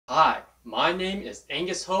Hi, my name is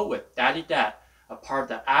Angus Ho with Daddy Dad, a part of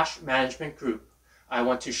the Ash Management Group. I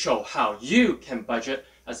want to show how you can budget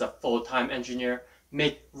as a full-time engineer,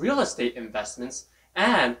 make real estate investments,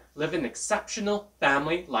 and live an exceptional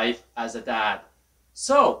family life as a dad.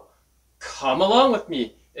 So, come along with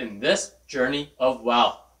me in this journey of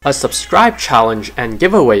wealth. A subscribe challenge and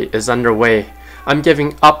giveaway is underway. I'm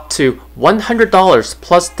giving up to $100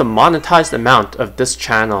 plus the monetized amount of this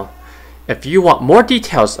channel. If you want more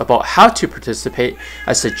details about how to participate,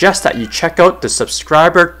 I suggest that you check out the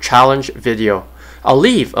subscriber challenge video. I'll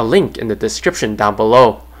leave a link in the description down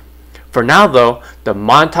below. For now though, the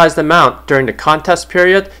monetized amount during the contest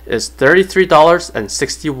period is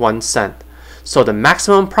 $33.61. So the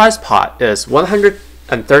maximum prize pot is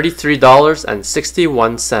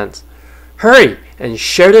 $133.61. Hurry and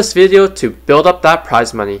share this video to build up that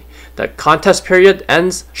prize money. The contest period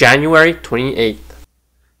ends January 28th.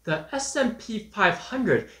 The S&P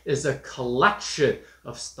 500 is a collection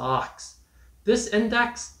of stocks. This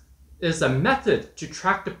index is a method to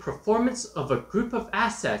track the performance of a group of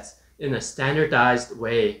assets in a standardized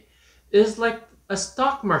way. It is like a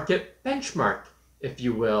stock market benchmark, if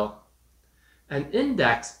you will. An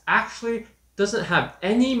index actually doesn't have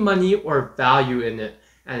any money or value in it,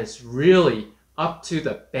 and it's really up to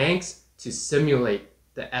the banks to simulate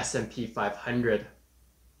the S&P 500.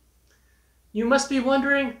 You must be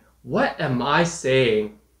wondering, what am I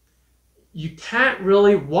saying? You can't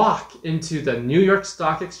really walk into the New York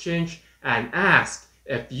Stock Exchange and ask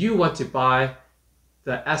if you want to buy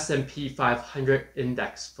the S&P 500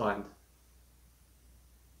 index fund.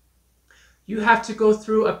 You have to go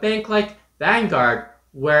through a bank like Vanguard,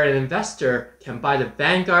 where an investor can buy the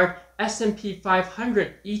Vanguard S&P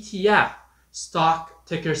 500 ETF, stock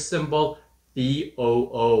ticker symbol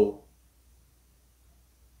VOO.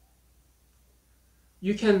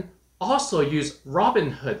 You can also use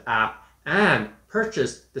Robinhood app and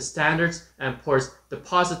purchase the Standards & Poor's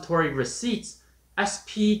Depository Receipts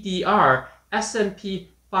SPDR S&P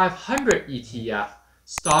 500 ETF,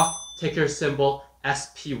 stock ticker symbol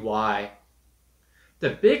SPY. The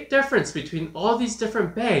big difference between all these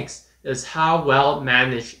different banks is how well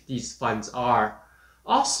managed these funds are.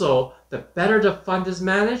 Also, the better the fund is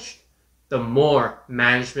managed, the more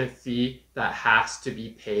management fee that has to be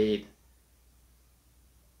paid.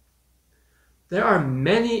 There are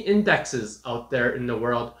many indexes out there in the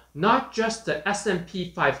world, not just the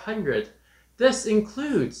S&P 500. This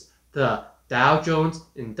includes the Dow Jones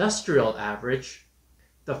Industrial Average,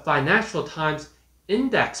 the Financial Times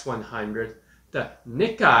Index 100, the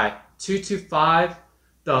Nikkei 225,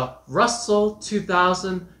 the Russell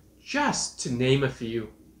 2000, just to name a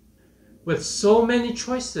few. With so many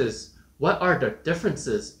choices, what are the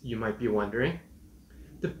differences, you might be wondering?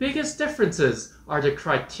 The biggest differences are the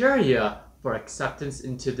criteria for acceptance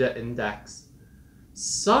into the index.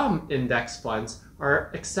 Some index funds are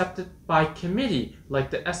accepted by committee like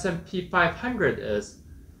the S&P 500 is.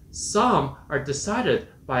 Some are decided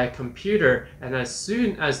by a computer, and as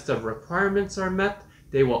soon as the requirements are met,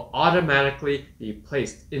 they will automatically be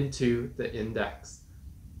placed into the index.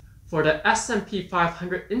 For the S&P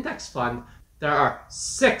 500 index fund, there are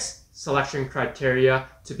 6 selection criteria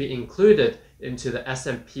to be included into the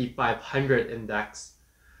S&P 500 index.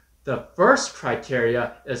 The first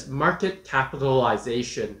criteria is market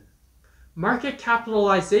capitalization. Market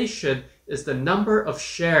capitalization is the number of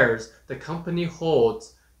shares the company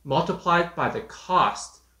holds multiplied by the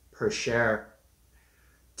cost per share.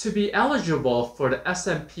 To be eligible for the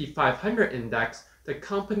S&P 500 index, the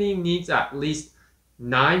company needs at least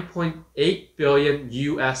 9.8 billion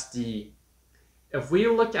USD. If we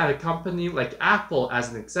look at a company like Apple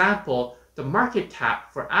as an example, the market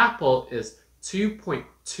cap for Apple is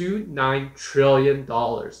 $2.29 trillion.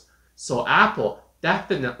 So Apple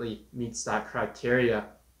definitely meets that criteria.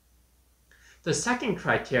 The second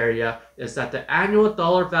criteria is that the annual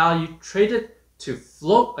dollar value traded to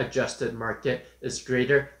float adjusted market is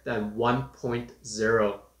greater than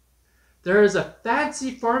 1.0. There is a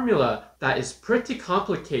fancy formula that is pretty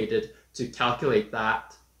complicated to calculate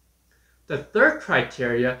that. The third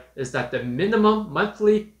criteria is that the minimum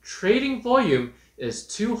monthly trading volume is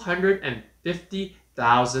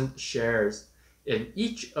 250,000 shares in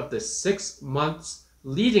each of the 6 months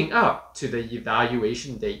leading up to the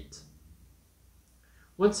evaluation date.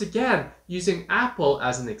 Once again, using Apple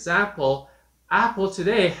as an example, Apple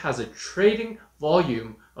today has a trading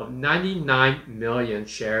volume of 99 million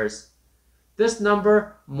shares. This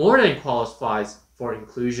number more than qualifies for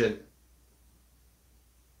inclusion.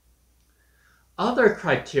 Other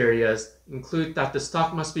criteria include that the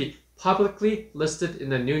stock must be publicly listed in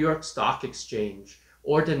the New York Stock Exchange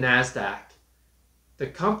or the NASDAQ. the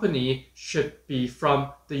company should be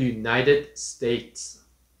from the United States.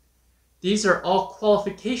 These are all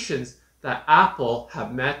qualifications that Apple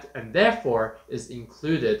have met and therefore is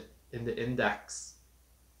included in the index.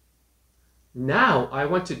 Now I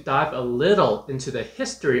want to dive a little into the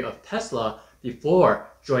history of Tesla before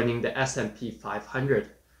joining the S&P 500.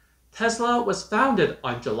 Tesla was founded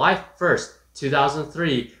on July 1st,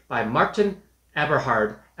 2003 by Martin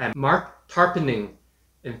Eberhard and Mark Tarpenning.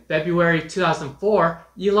 In February 2004,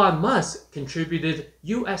 Elon Musk contributed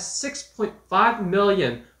US $6.5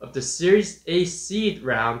 million of the Series A seed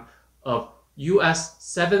round of US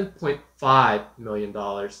 $7.5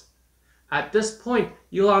 million. At this point,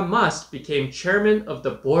 Elon Musk became chairman of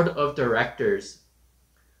the board of directors.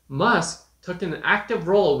 Musk took an active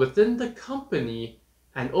role within the company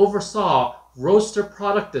and oversaw Roadster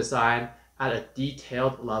product design at a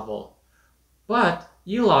detailed level. But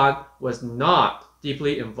Elon was not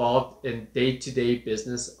deeply involved in day-to-day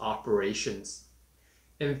business operations.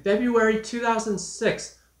 In February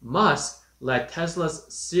 2006, Musk led Tesla's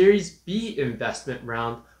Series B investment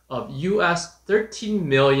round of US $13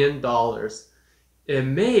 million.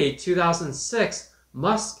 In May 2006,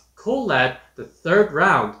 Musk co-led the third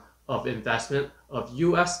round of investment of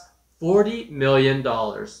US $40 million.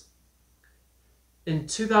 In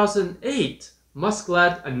 2008, Musk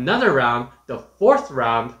led another round, the fourth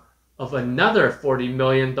round, of another $40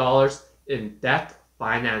 million in debt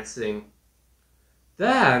financing.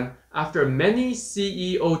 Then, after many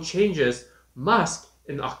CEO changes, Musk,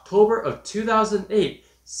 in October of 2008,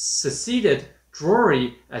 succeeded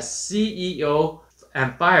Drury as CEO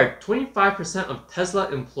and fired 25% of Tesla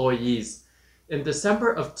employees. In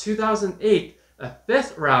December of 2008, a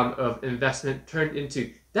fifth round of investment turned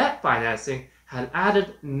into debt financing had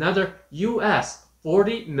added another US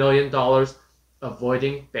 $40 million,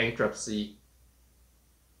 avoiding bankruptcy.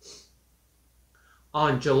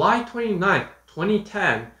 On July 29,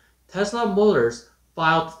 2010, Tesla Motors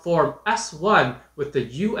filed Form S-1 with the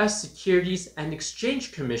U.S. Securities and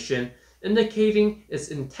Exchange Commission, indicating its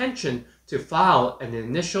intention to file an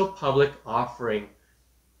initial public offering.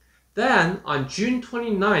 Then, on June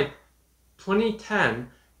 29, 2010,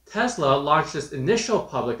 Tesla launched its initial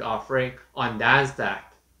public offering on NASDAQ.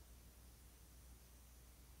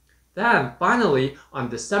 Then, finally, on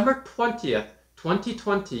December 20th,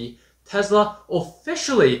 2020, Tesla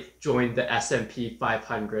officially joined the S&P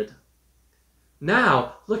 500.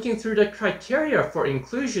 Now, looking through the criteria for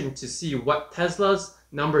inclusion to see what Tesla's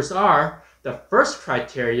numbers are, the first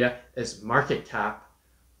criteria is market cap.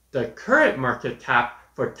 The current market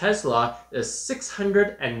cap for Tesla is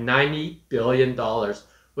 $690 billion,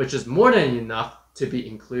 which is more than enough to be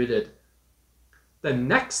included. The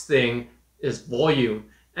next thing is volume,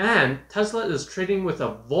 and Tesla is trading with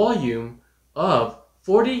a volume of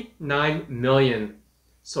 49 million,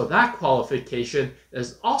 so that qualification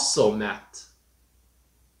is also met.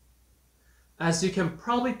 As you can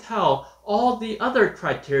probably tell, all the other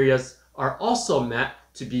criteria are also met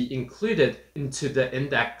to be included into the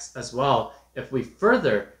index as well if we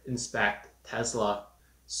further inspect Tesla.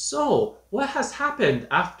 So, what has happened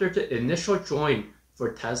after the initial join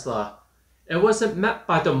for Tesla? It wasn't met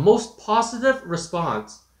by the most positive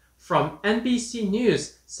response. From NBC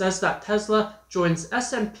News says that Tesla joins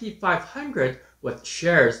S&P 500 with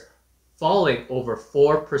shares falling over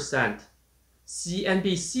 4%.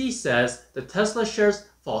 CNBC says the Tesla shares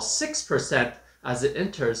fall 6% as it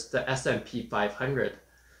enters the S&P 500.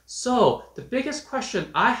 So the biggest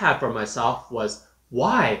question I had for myself was,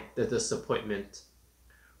 why the disappointment?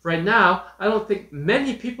 Right now, I don't think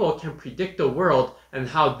many people can predict the world and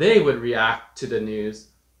how they would react to the news.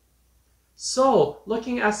 So,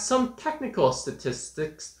 looking at some technical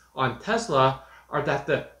statistics on Tesla are that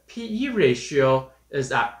the PE ratio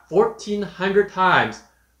is at 1,400 times,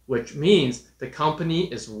 which means the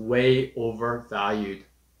company is way overvalued.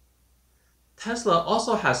 Tesla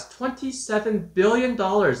also has $27 billion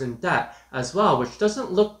in debt as well, which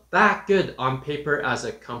doesn't look that good on paper as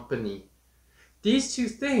a company. These two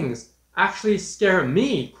things actually scare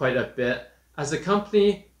me quite a bit, as the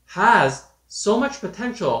company has so much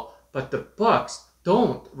potential, but the books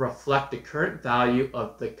don't reflect the current value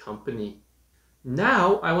of the company.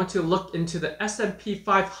 Now I want to look into the S&P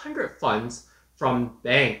 500 funds from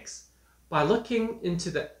banks. By looking into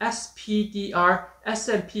the SPDR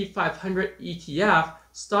S&P 500 ETF,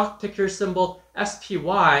 stock ticker symbol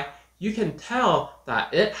SPY, you can tell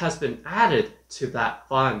that it has been added to that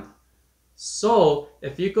fund. So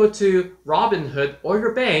if you go to Robinhood or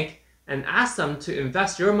your bank and ask them to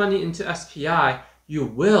invest your money into SPI, you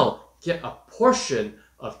will get a portion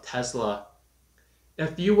of Tesla.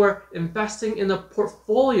 if you were investing in a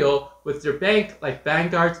portfolio with your bank like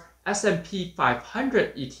Vanguard's S&P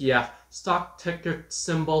 500 ETF, stock ticker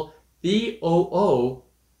symbol VOO,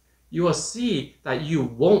 you will see that you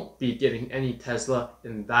won't be getting any Tesla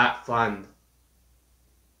in that fund.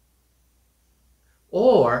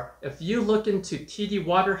 Or if you look into TD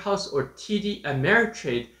Waterhouse or TD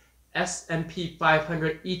Ameritrade S&P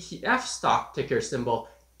 500 ETF stock ticker symbol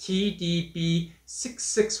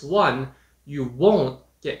TDB661, you won't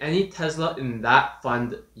get any Tesla in that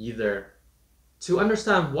fund either. To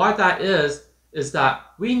understand why that is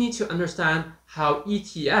that we need to understand how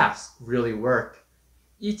ETFs really work.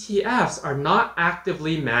 ETFs are not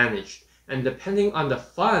actively managed, and depending on the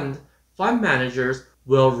fund managers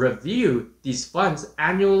will review these funds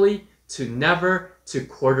annually to never to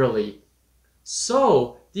quarterly.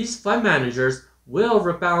 So these fund managers will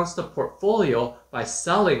rebalance the portfolio by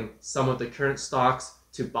selling some of the current stocks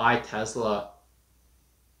to buy Tesla.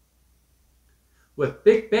 With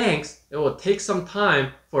big banks, it will take some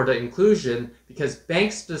time for the inclusion because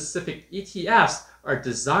bank-specific ETFs are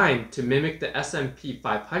designed to mimic the S&P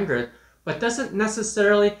 500, but doesn't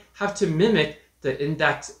necessarily have to mimic the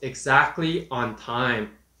index exactly on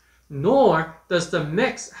time. Nor does the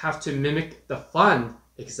mix have to mimic the fund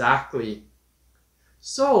exactly.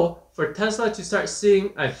 So, for Tesla to start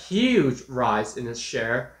seeing a huge rise in its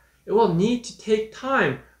share, it will need to take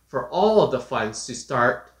time for all of the funds to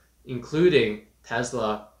start including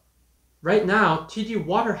Tesla. Right now, TD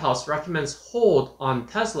Waterhouse recommends hold on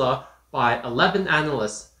Tesla by 11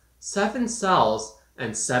 analysts, 7 sells,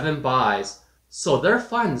 and 7 buys. So their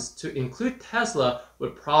funds to include Tesla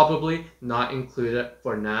would probably not include it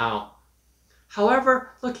for now.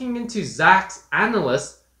 However, looking into Zacks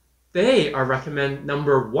analysts, they are recommending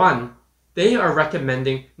number one,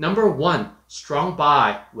 strong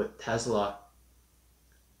buy with Tesla.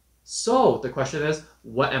 So the question is,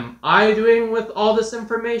 what am I doing with all this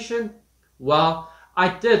information? Well,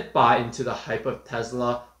 I did buy into the hype of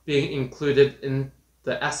Tesla being included in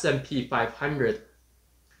the S&P 500.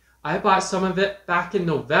 I bought some of it back in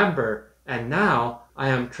November, and now I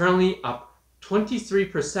am currently up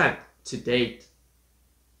 23% to date.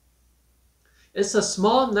 It's a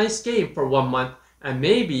small, nice gain for 1 month, and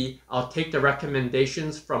maybe I'll take the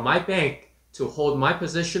recommendations from my bank to hold my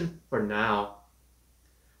position for now.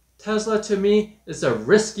 Tesla to me is a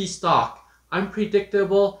risky stock,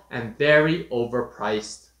 unpredictable and very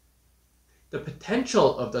overpriced. The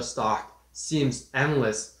potential of the stock seems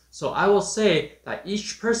endless, so I will say that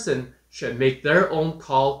each person should make their own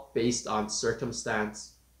call based on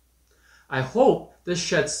circumstance. I hope this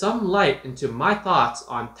sheds some light into my thoughts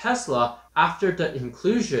on Tesla after the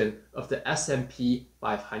inclusion of the S&P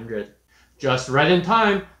 500. Just right in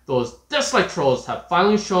time, those dislike trolls have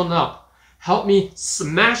finally shown up. Help me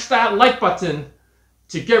smash that like button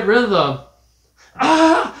to get rid of them.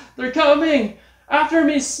 Ah! They're coming! After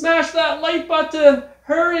me, smash that like button!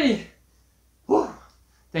 Hurry! Whew.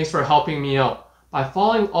 Thanks for helping me out. By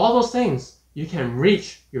following all those things, you can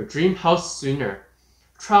reach your dream house sooner.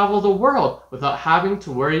 Travel the world without having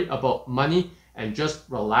to worry about money and just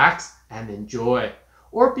relax and enjoy.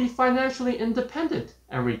 Or be financially independent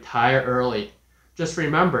and retire early. Just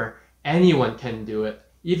remember, anyone can do it.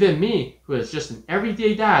 Even me, who is just an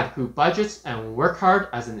everyday dad who budgets and works hard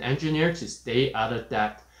as an engineer to stay out of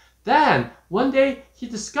debt. Then, one day, he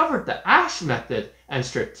discovered the Ash method and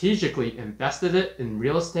strategically invested it in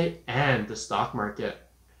real estate and the stock market.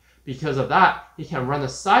 Because of that, he can run a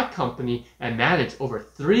side company and manage over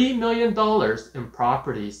 $3 million in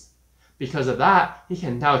properties. Because of that, he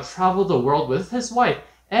can now travel the world with his wife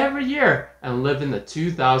every year and live in a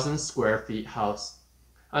 2,000 square feet house.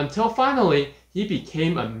 Until finally, he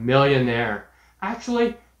became a millionaire.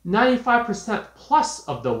 Actually, 95% plus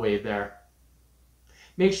of the way there.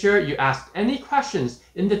 Make sure you ask any questions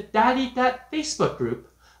in the Daddy Debt Facebook group.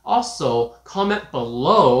 Also, comment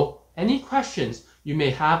below any questions you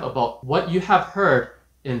may have about what you have heard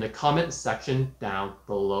in the comment section down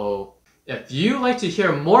below. If you like to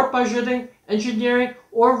hear more budgeting, engineering,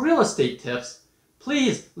 or real estate tips,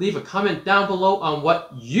 please leave a comment down below on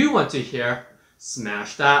what you want to hear.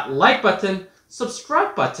 Smash that like button,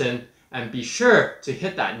 subscribe button, and be sure to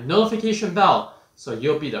hit that notification bell so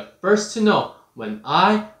you'll be the first to know when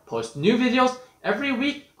I post new videos every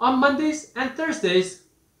week on Mondays and Thursdays.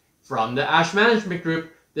 From the Ash Management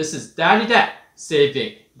Group, this is Daddy Debt,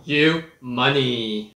 saving you money.